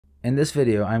In this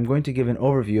video, I'm going to give an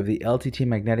overview of the LTT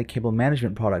magnetic cable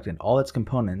management product and all its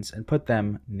components and put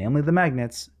them, namely the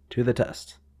magnets, to the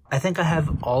test. I think I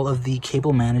have all of the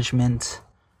cable management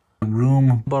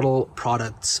room bottle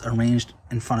products arranged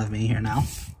in front of me here now.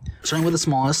 Starting with the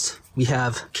smallest, we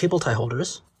have cable tie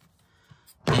holders,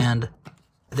 and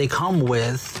they come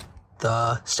with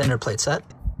the standard plate set.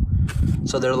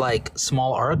 So they're like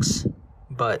small arcs,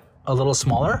 but a little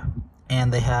smaller,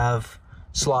 and they have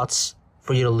slots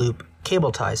for you to loop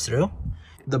cable ties through.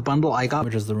 The bundle I got,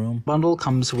 which is the room bundle,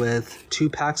 comes with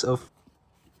 2 packs of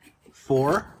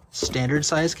 4 standard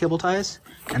size cable ties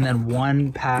and then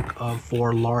 1 pack of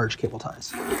 4 large cable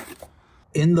ties.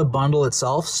 In the bundle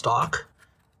itself, stock,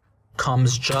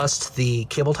 comes just the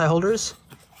cable tie holders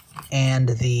and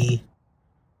the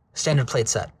standard plate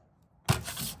set.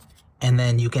 And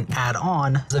then you can add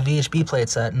on the VHB plate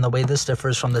set, and the way this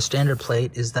differs from the standard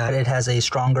plate is that it has a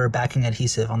stronger backing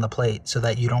adhesive on the plate so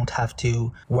that you don't have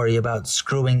to worry about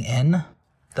screwing in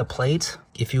the plate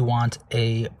if you want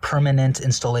a permanent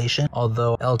installation,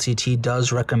 although LTT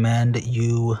does recommend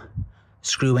you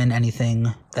screw in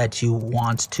anything that you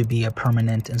want to be a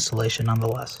permanent installation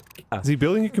nonetheless. Is he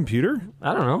building a computer?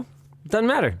 I don't know. Doesn't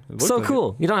matter. It's so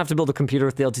cool. You don't have to build a computer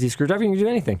with the LTT screwdriver. You can do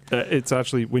anything. It's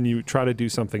actually, when you try to do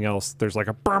something else, there's like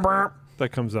a burp, burp that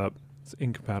comes up. It's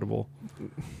incompatible.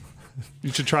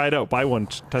 You should try it out. Buy one.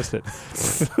 Test it.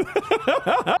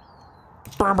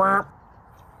 Burp, burp.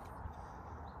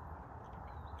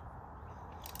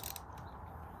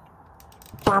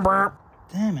 Burp, burp.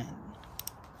 Damn it.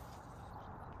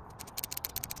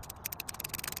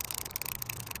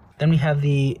 Then we have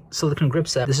the silicon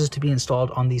gripset. This is to be installed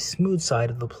on the smooth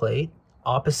side of the plate,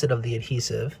 opposite of the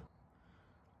adhesive,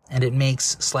 and it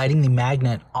makes sliding the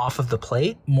magnet off of the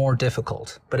plate more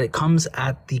difficult, but it comes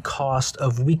at the cost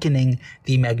of weakening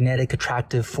the magnetic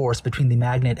attractive force between the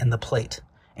magnet and the plate,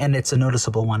 and it's a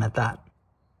noticeable one at that.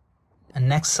 And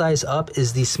next size up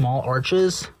is the small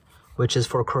arches, which is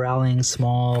for corralling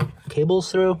small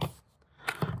cables through.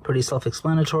 Pretty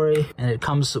self-explanatory, and it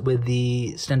comes with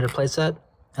the standard plate set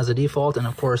as a default, and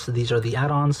of course these are the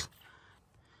add-ons.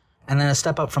 And then a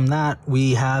step up from that,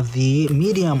 we have the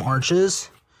medium arches,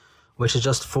 which is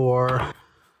just for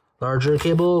larger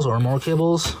cables or more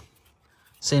cables.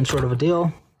 Same sort of a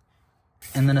deal.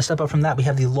 And then a step up from that, we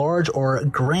have the large or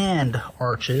grand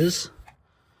arches,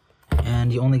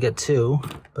 and you only get 2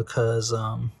 because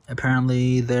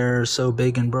apparently they're so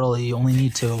big and burly you only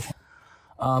need 2.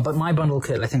 But my bundle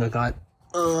kit, I think I got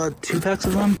 2 packs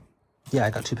of them. Yeah, I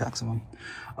got 2 packs of them.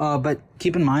 But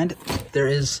keep in mind, there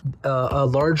is a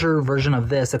larger version of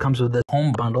this that comes with the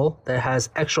home bundle that has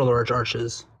extra large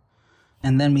arches.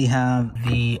 And then we have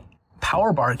the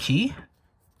power bar key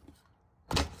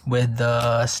with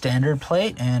the standard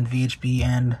plate and VHB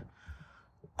and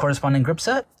corresponding grip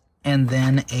set. And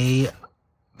then a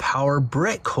power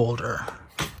brick holder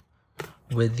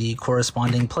with the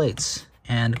corresponding plates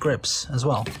and grips as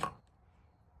well.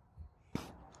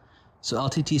 So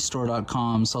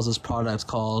LTTstore.com sells this product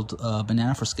called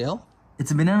Banana for Scale.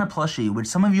 It's a banana plushie, which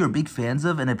some of you are big fans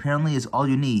of and apparently is all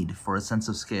you need for a sense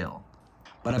of scale.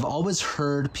 But I've always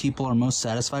heard people are most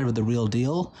satisfied with the real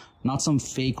deal, not some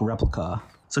fake replica.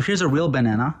 So here's a real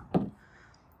banana.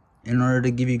 In order to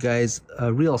give you guys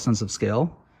a real sense of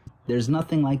scale, there's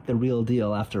nothing like the real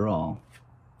deal after all,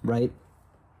 right?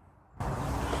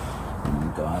 Oh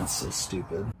my god, it's so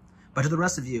stupid. But to the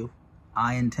rest of you,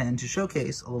 I intend to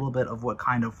showcase a little bit of what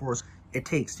kind of force it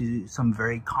takes to do some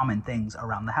very common things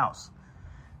around the house.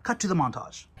 Cut to the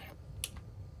montage.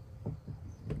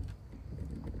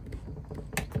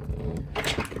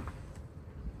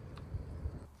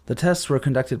 The tests were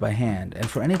conducted by hand, and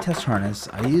for any test harness,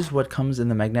 I used what comes in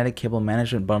the magnetic cable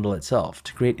management bundle itself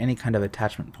to create any kind of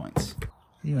attachment points.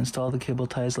 You install the cable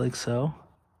ties like so.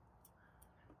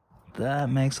 That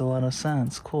makes a lot of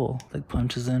sense. Cool. Like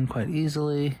punches in quite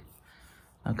easily.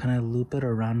 Now can I loop it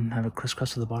around and have it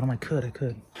crisscross to the bottom? I could.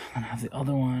 And have the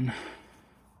other one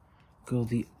go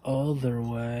the other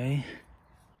way.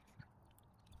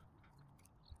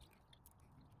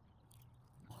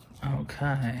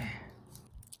 Okay.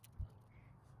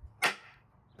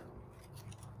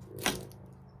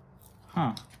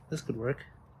 Huh, this could work.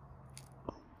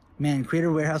 Man,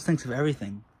 Creator Warehouse thinks of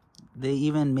everything. They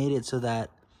even made it so that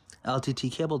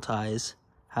LTT cable ties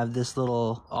have this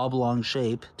little oblong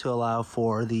shape to allow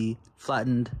for the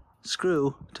flattened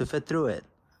screw to fit through it,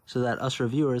 so that us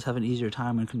reviewers have an easier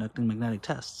time when conducting magnetic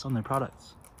tests on their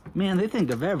products. Man, they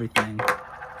think of everything.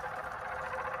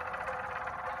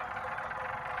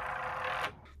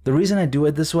 The reason I do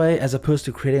it this way, as opposed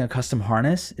to creating a custom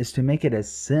harness, is to make it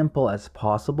as simple as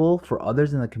possible for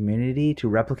others in the community to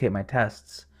replicate my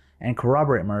tests and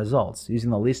corroborate my results using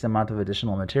the least amount of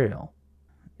additional material.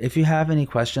 If you have any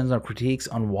questions or critiques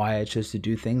on why I chose to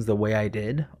do things the way I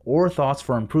did, or thoughts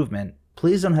for improvement,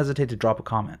 please don't hesitate to drop a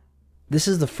comment. This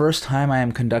is the first time I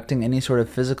am conducting any sort of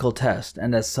physical test,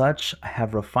 and as such, I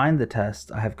have refined the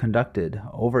tests I have conducted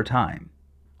over time.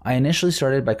 I initially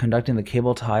started by conducting the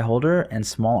cable tie holder and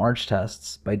small arch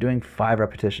tests by doing 5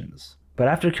 repetitions. But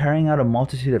after carrying out a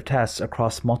multitude of tests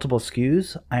across multiple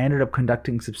SKUs, I ended up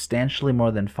conducting substantially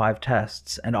more than 5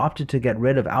 tests and opted to get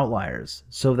rid of outliers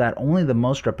so that only the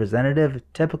most representative,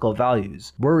 typical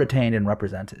values were retained and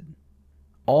represented.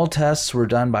 All tests were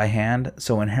done by hand,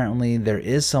 so inherently there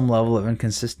is some level of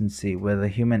inconsistency with a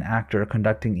human actor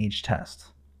conducting each test.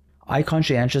 I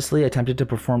conscientiously attempted to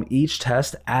perform each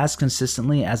test as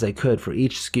consistently as I could for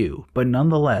each SKU, but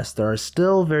nonetheless there are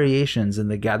still variations in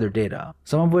the gathered data,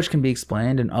 some of which can be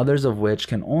explained and others of which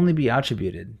can only be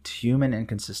attributed to human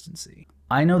inconsistency.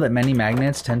 I know that many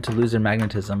magnets tend to lose their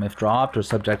magnetism if dropped or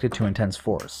subjected to intense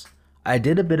force. I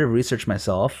did a bit of research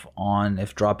myself on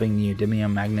if dropping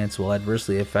neodymium magnets will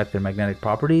adversely affect their magnetic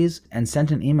properties, and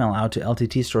sent an email out to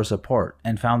LTT store support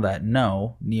and found that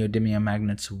no, neodymium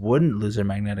magnets wouldn't lose their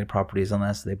magnetic properties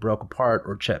unless they broke apart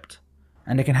or chipped.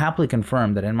 And I can happily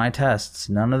confirm that in my tests,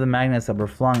 none of the magnets that were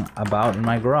flung about in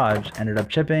my garage ended up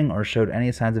chipping or showed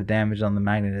any signs of damage on the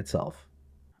magnet itself.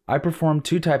 I performed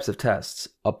 2 types of tests,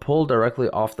 a pull directly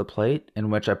off the plate,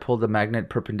 in which I pulled the magnet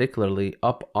perpendicularly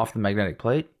up off the magnetic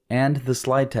plate, and the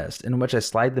slide test, in which I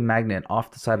slide the magnet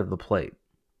off the side of the plate.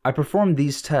 I performed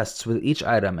these tests with each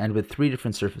item and with 3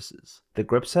 different surfaces: the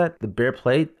grip set, the bare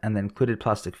plate, and the included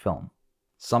plastic film.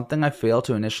 Something I failed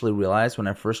to initially realize when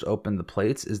I first opened the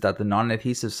plates is that the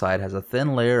non-adhesive side has a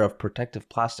thin layer of protective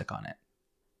plastic on it.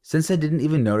 Since I didn't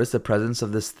even notice the presence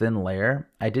of this thin layer,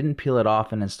 I didn't peel it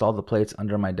off and install the plates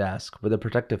under my desk with a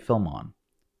protective film on.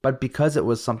 But because it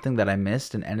was something that I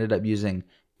missed and ended up using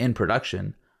in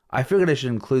production, I figured I should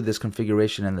include this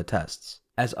configuration in the tests,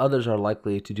 as others are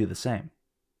likely to do the same.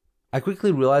 I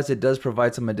quickly realized it does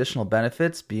provide some additional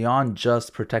benefits beyond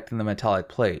just protecting the metallic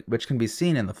plate, which can be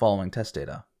seen in the following test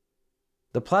data.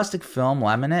 The plastic film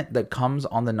laminate that comes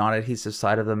on the non-adhesive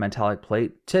side of the metallic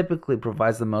plate typically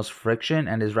provides the most friction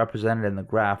and is represented in the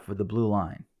graph with the blue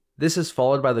line. This is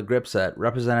followed by the grip set,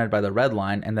 represented by the red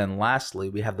line, and then lastly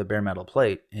we have the bare metal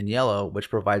plate in yellow, which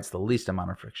provides the least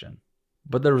amount of friction.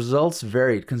 But the results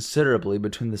varied considerably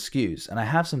between the SKUs, and I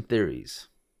have some theories.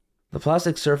 The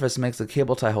plastic surface makes the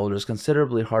cable tie holders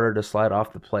considerably harder to slide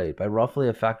off the plate by roughly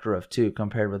a factor of 2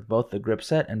 compared with both the grip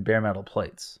set and bare metal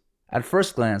plates. At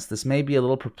first glance, this may be a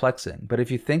little perplexing, but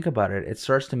if you think about it, it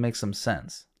starts to make some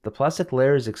sense. The plastic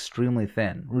layer is extremely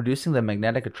thin, reducing the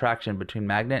magnetic attraction between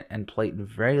magnet and plate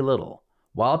very little,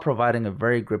 while providing a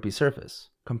very grippy surface.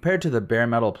 Compared to the bare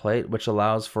metal plate, which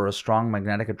allows for a strong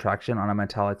magnetic attraction on a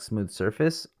metallic smooth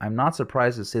surface, I'm not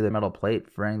surprised to see the metal plate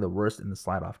faring the worst in the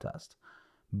slide-off test.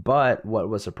 But what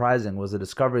was surprising was the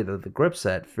discovery that the grip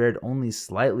set fared only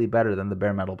slightly better than the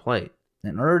bare metal plate.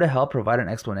 In order to help provide an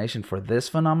explanation for this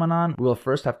phenomenon, we will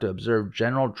first have to observe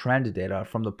general trend data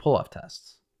from the pull-off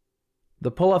tests.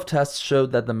 The pull-off tests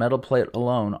showed that the metal plate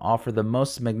alone offered the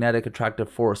most magnetic attractive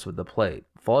force with the plate,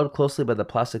 followed closely by the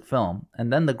plastic film,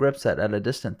 and then the grip set at a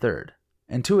distant third.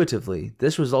 Intuitively,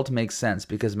 this result makes sense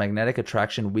because magnetic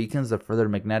attraction weakens the further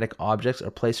magnetic objects are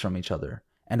placed from each other,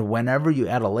 and whenever you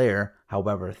add a layer,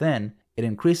 however thin, it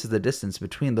increases the distance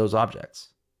between those objects.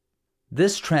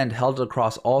 This trend held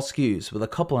across all SKUs with a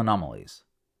couple anomalies.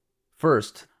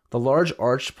 First, the large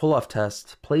arch pull-off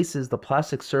test places the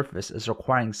plastic surface as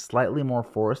requiring slightly more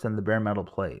force than the bare metal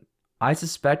plate. I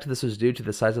suspect this was due to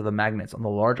the size of the magnets on the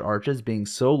large arches being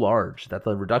so large that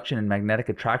the reduction in magnetic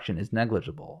attraction is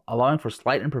negligible, allowing for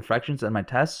slight imperfections in my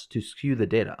tests to skew the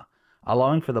data,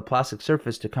 allowing for the plastic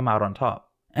surface to come out on top.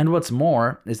 And what's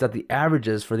more is that the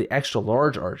averages for the extra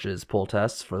large arches pull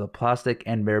tests for the plastic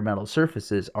and bare metal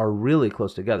surfaces are really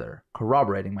close together,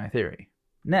 corroborating my theory.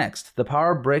 Next, the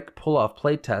power brick pull-off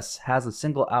plate test has a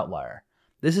single outlier.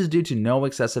 This is due to no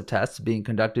excessive tests being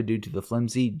conducted due to the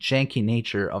flimsy, janky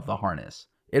nature of the harness.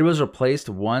 It was replaced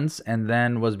once and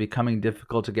then was becoming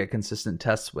difficult to get consistent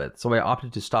tests with, so I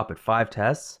opted to stop at 5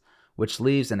 tests, which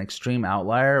leaves an extreme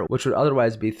outlier which would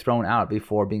otherwise be thrown out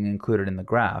before being included in the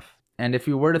graph. And if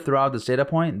you were to throw out this data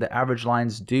point, the average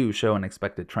lines do show an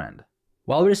expected trend.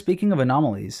 While we're speaking of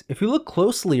anomalies, if we look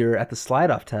closelier at the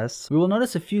slide-off tests, we will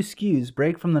notice a few SKUs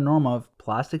break from the norm of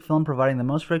plastic film providing the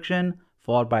most friction,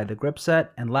 followed by the grip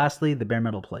set, and lastly, the bare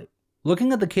metal plate.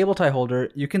 Looking at the cable tie holder,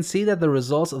 you can see that the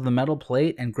results of the metal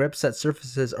plate and grip set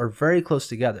surfaces are very close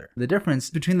together. The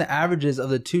difference between the averages of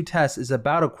the 2 tests is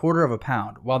about 1/4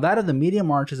 pound, while that of the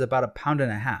medium arch is about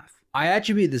 1.5 pounds. I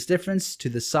attribute this difference to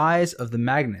the size of the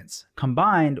magnets,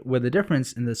 combined with the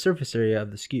difference in the surface area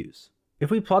of the SKUs.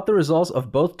 If we plot the results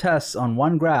of both tests on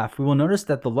one graph, we will notice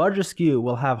that the larger SKU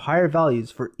will have higher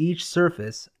values for each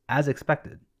surface as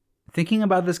expected. Thinking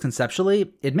about this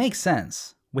conceptually, it makes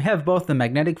sense. We have both the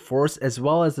magnetic force as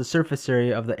well as the surface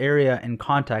area of the area in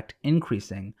contact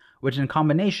increasing, which in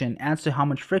combination adds to how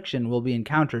much friction will be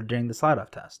encountered during the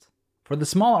slide-off test. For the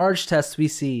small arch test we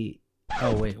see...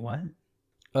 Oh wait, what?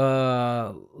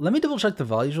 Let me double check the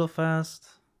values real fast.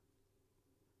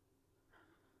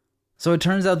 So it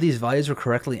turns out these values were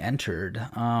correctly entered.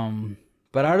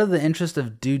 But out of the interest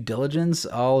of due diligence,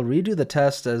 I'll redo the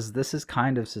test as this is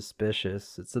kind of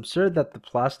suspicious. It's absurd that the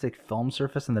plastic film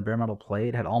surface and the bare metal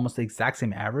plate had almost the exact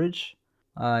same average.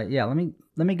 Yeah,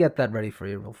 let me get that ready for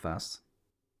you real fast.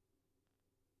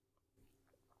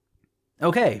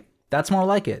 Okay, that's more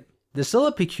like it. There's still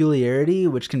a peculiarity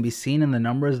which can be seen in the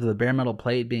numbers of the bare metal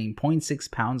plate being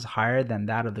 0.6 pounds higher than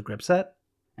that of the grip set.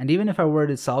 And even if I were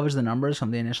to salvage the numbers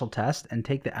from the initial test and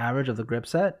take the average of the grip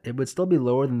set, it would still be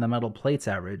lower than the metal plate's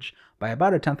average by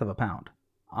about 1/10 of a pound.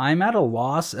 I'm at a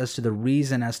loss as to the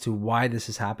reason as to why this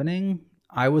is happening.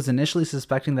 I was initially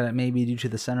suspecting that it may be due to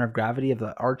the center of gravity of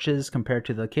the arches compared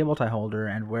to the cable tie holder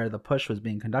and where the push was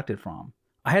being conducted from.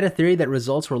 I had a theory that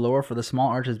results were lower for the small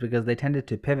arches because they tended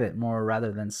to pivot more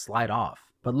rather than slide off.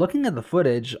 But looking at the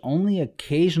footage, only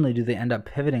occasionally do they end up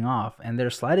pivoting off, and they're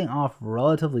sliding off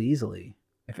relatively easily.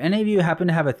 If any of you happen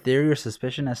to have a theory or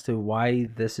suspicion as to why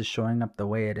this is showing up the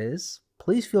way it is,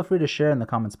 please feel free to share in the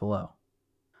comments below.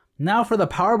 Now for the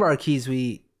power bar keys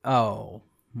Oh,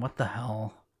 what the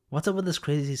hell? What's up with this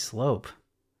crazy slope?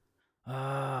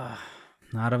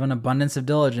 Out of an abundance of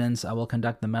diligence, I will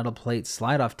conduct the metal plate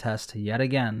slide-off test yet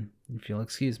again, if you'll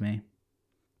excuse me.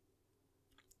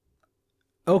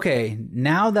 Okay,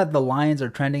 now that the lines are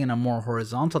trending in a more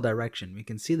horizontal direction, we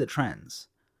can see the trends.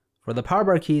 For the power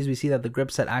bar keys, we see that the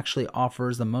grip set actually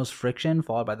offers the most friction,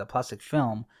 followed by the plastic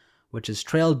film, which is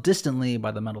trailed distantly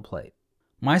by the metal plate.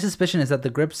 My suspicion is that the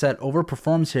grip set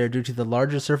overperforms here due to the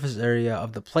larger surface area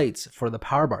of the plates for the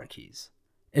power bar keys.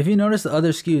 If you notice, the other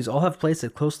SKUs all have plates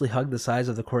that closely hug the size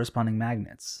of the corresponding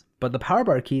magnets, but the power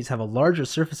bar keys have a larger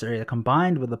surface area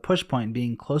combined with the push point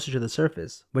being closer to the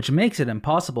surface, which makes it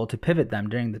impossible to pivot them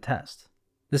during the test.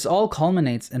 This all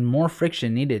culminates in more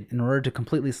friction needed in order to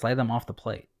completely slide them off the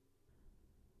plate.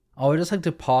 I would just like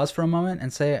to pause for a moment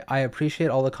and say I appreciate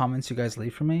all the comments you guys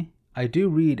leave for me. I do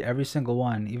read every single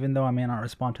one, even though I may not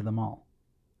respond to them all.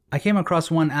 I came across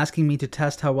one asking me to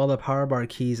test how well the power bar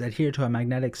keys adhere to a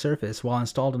magnetic surface while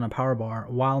installed on a power bar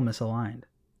while misaligned.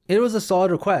 It was a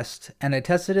solid request, and I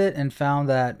tested it and found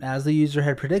that, as the user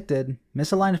had predicted,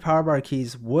 misaligned power bar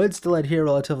keys would still adhere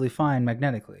relatively fine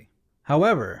magnetically.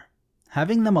 However,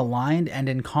 having them aligned and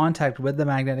in contact with the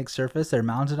magnetic surface they're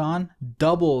mounted on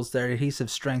doubles their adhesive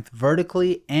strength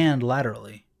vertically and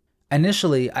laterally.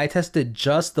 Initially, I tested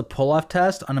just the pull-off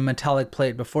test on a metallic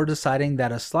plate before deciding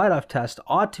that a slide-off test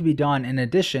ought to be done in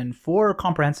addition for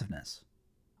comprehensiveness.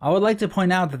 I would like to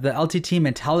point out that the LTT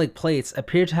metallic plates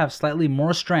appear to have slightly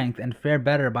more strength and fare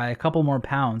better by a couple more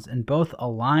pounds in both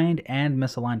aligned and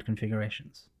misaligned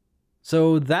configurations.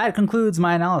 So that concludes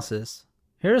my analysis.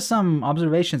 Here are some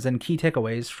observations and key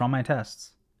takeaways from my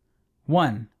tests.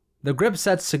 1. The grip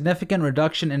set's significant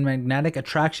reduction in magnetic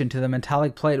attraction to the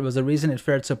metallic plate was the reason it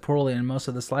fared so poorly in most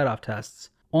of the slide-off tests,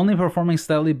 only performing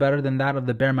slightly better than that of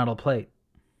the bare metal plate.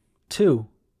 2.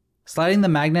 Sliding the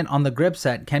magnet on the grip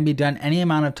set can be done any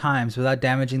amount of times without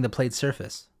damaging the plate's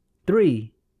surface.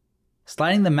 3.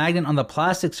 Sliding the magnet on the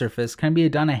plastic surface can be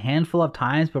done a handful of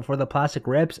times before the plastic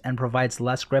rips and provides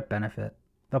less grip benefit.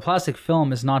 The plastic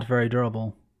film is not very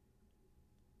durable.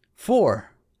 4.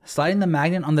 Sliding the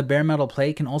magnet on the bare metal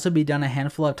plate can also be done a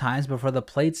handful of times before the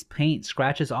plate's paint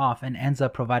scratches off and ends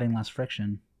up providing less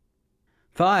friction.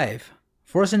 5.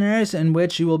 For scenarios in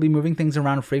which you will be moving things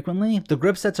around frequently, the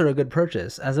grip sets are a good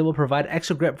purchase, as it will provide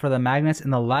extra grip for the magnets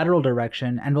in the lateral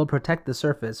direction and will protect the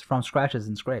surface from scratches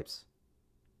and scrapes.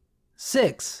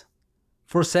 6.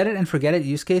 For set it and forget it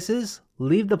use cases,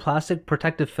 leave the plastic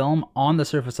protective film on the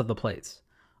surface of the plates.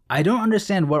 I don't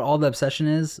understand what all the obsession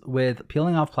is with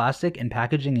peeling off plastic and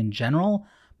packaging in general,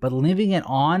 but leaving it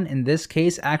on in this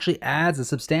case actually adds a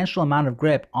substantial amount of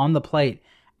grip on the plate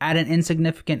at an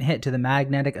insignificant hit to the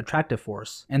magnetic attractive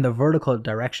force in the vertical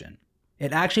direction.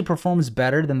 It actually performs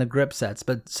better than the grip sets,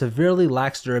 but severely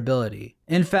lacks durability.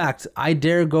 In fact, I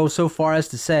dare go so far as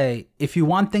to say, if you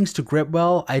want things to grip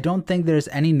well, I don't think there's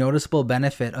any noticeable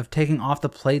benefit of taking off the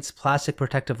plate's plastic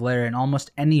protective layer in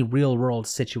almost any real-world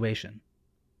situation.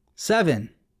 7.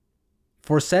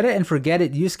 For set it and forget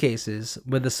it use cases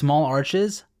with the small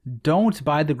arches, Don't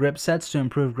buy the grip sets to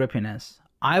improve grippiness.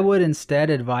 I would instead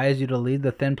advise you to leave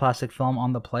the thin plastic film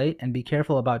on the plate and be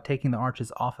careful about taking the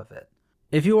arches off of it.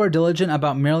 If you are diligent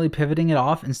about merely pivoting it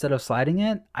off instead of sliding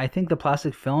it, I think the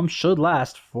plastic film should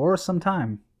last for some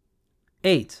time.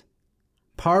 8.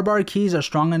 Power bar keys are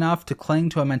strong enough to cling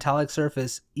to a metallic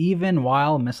surface even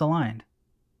while misaligned.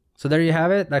 So there you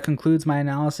have it. That concludes my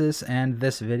analysis and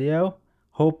this video.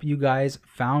 Hope you guys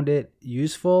found it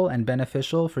useful and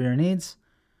beneficial for your needs.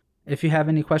 If you have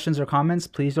any questions or comments,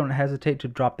 please don't hesitate to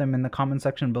drop them in the comment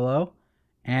section below,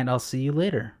 and I'll see you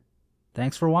later.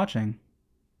 Thanks for watching.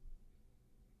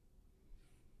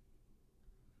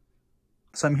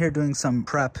 So I'm here doing some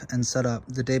prep and setup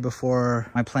the day before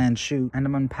my planned shoot, and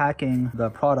I'm unpacking the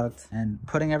product and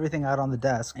putting everything out on the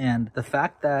desk. And the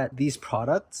fact that these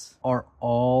products are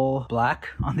all black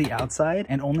on the outside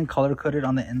and only color coded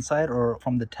on the inside or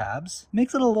from the tabs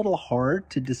makes it a little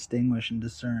hard to distinguish and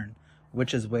discern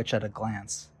which is which at a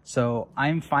glance. So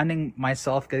I'm finding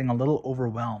myself getting a little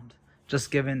overwhelmed,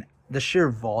 just given the sheer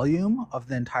volume of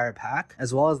the entire pack,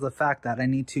 as well as the fact that I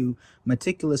need to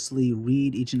meticulously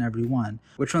read each and every one.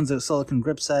 Which one's a silicon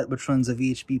grip set, which one's a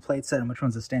VHB plate set, and which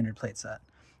one's a standard plate set.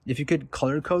 If you could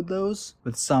color code those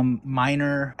with some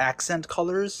minor accent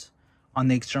colors on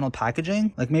the external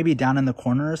packaging, like maybe down in the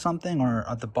corner or something, or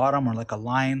at the bottom, or like a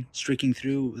line streaking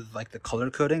through with like the color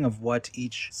coding of what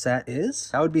each set is,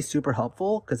 that would be super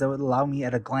helpful, because that would allow me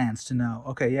at a glance to know,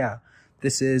 okay, yeah,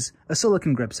 this is a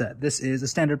silicon grip set, this is a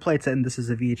standard plate set, and this is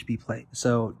a VHB plate.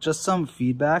 So just some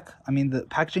feedback. I mean, the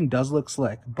packaging does look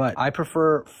slick, but I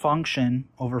prefer function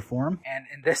over form, and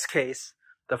in this case,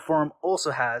 the form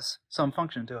also has some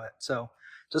function to it. So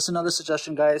just another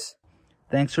suggestion, guys.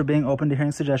 Thanks for being open to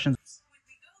hearing suggestions.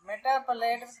 Metal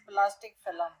plate with plastic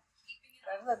film.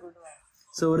 That is a good one.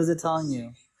 So what is it telling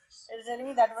you? It's telling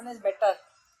me that one is better.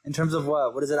 In terms of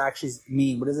what? What does it actually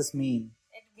mean? What does this mean?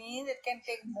 It means it can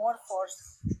take more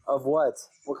force. Of what?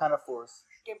 What kind of force?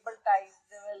 Cable ties,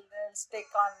 they'll stick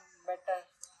on better.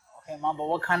 Okay, Mom, but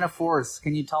what kind of force?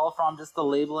 Can you tell from just the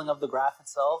labeling of the graph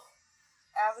itself?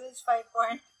 Average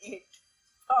 5.8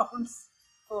 pounds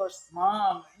force.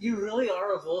 Mom, you really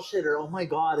are a bullshitter. Oh my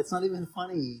god, it's not even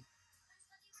funny.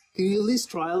 Can you at least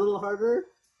try a little harder?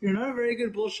 You're not a very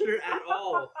good bullshitter at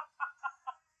all.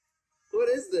 What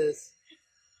is this?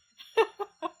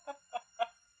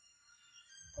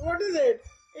 What is it?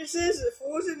 It says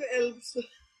force in Alps.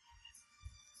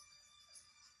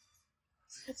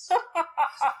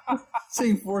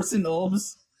 Saying force in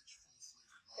ohms?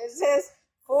 It says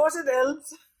force in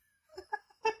Alps.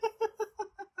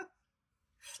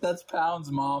 That's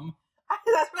pounds, Mom.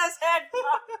 That's what I said.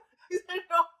 You said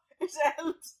no, it's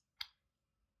Alps.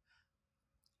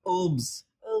 Oobs.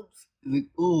 Alps. Like,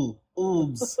 ooh,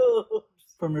 oobs.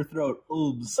 From your throat,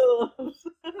 oobs.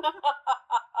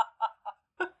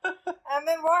 And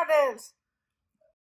then what else?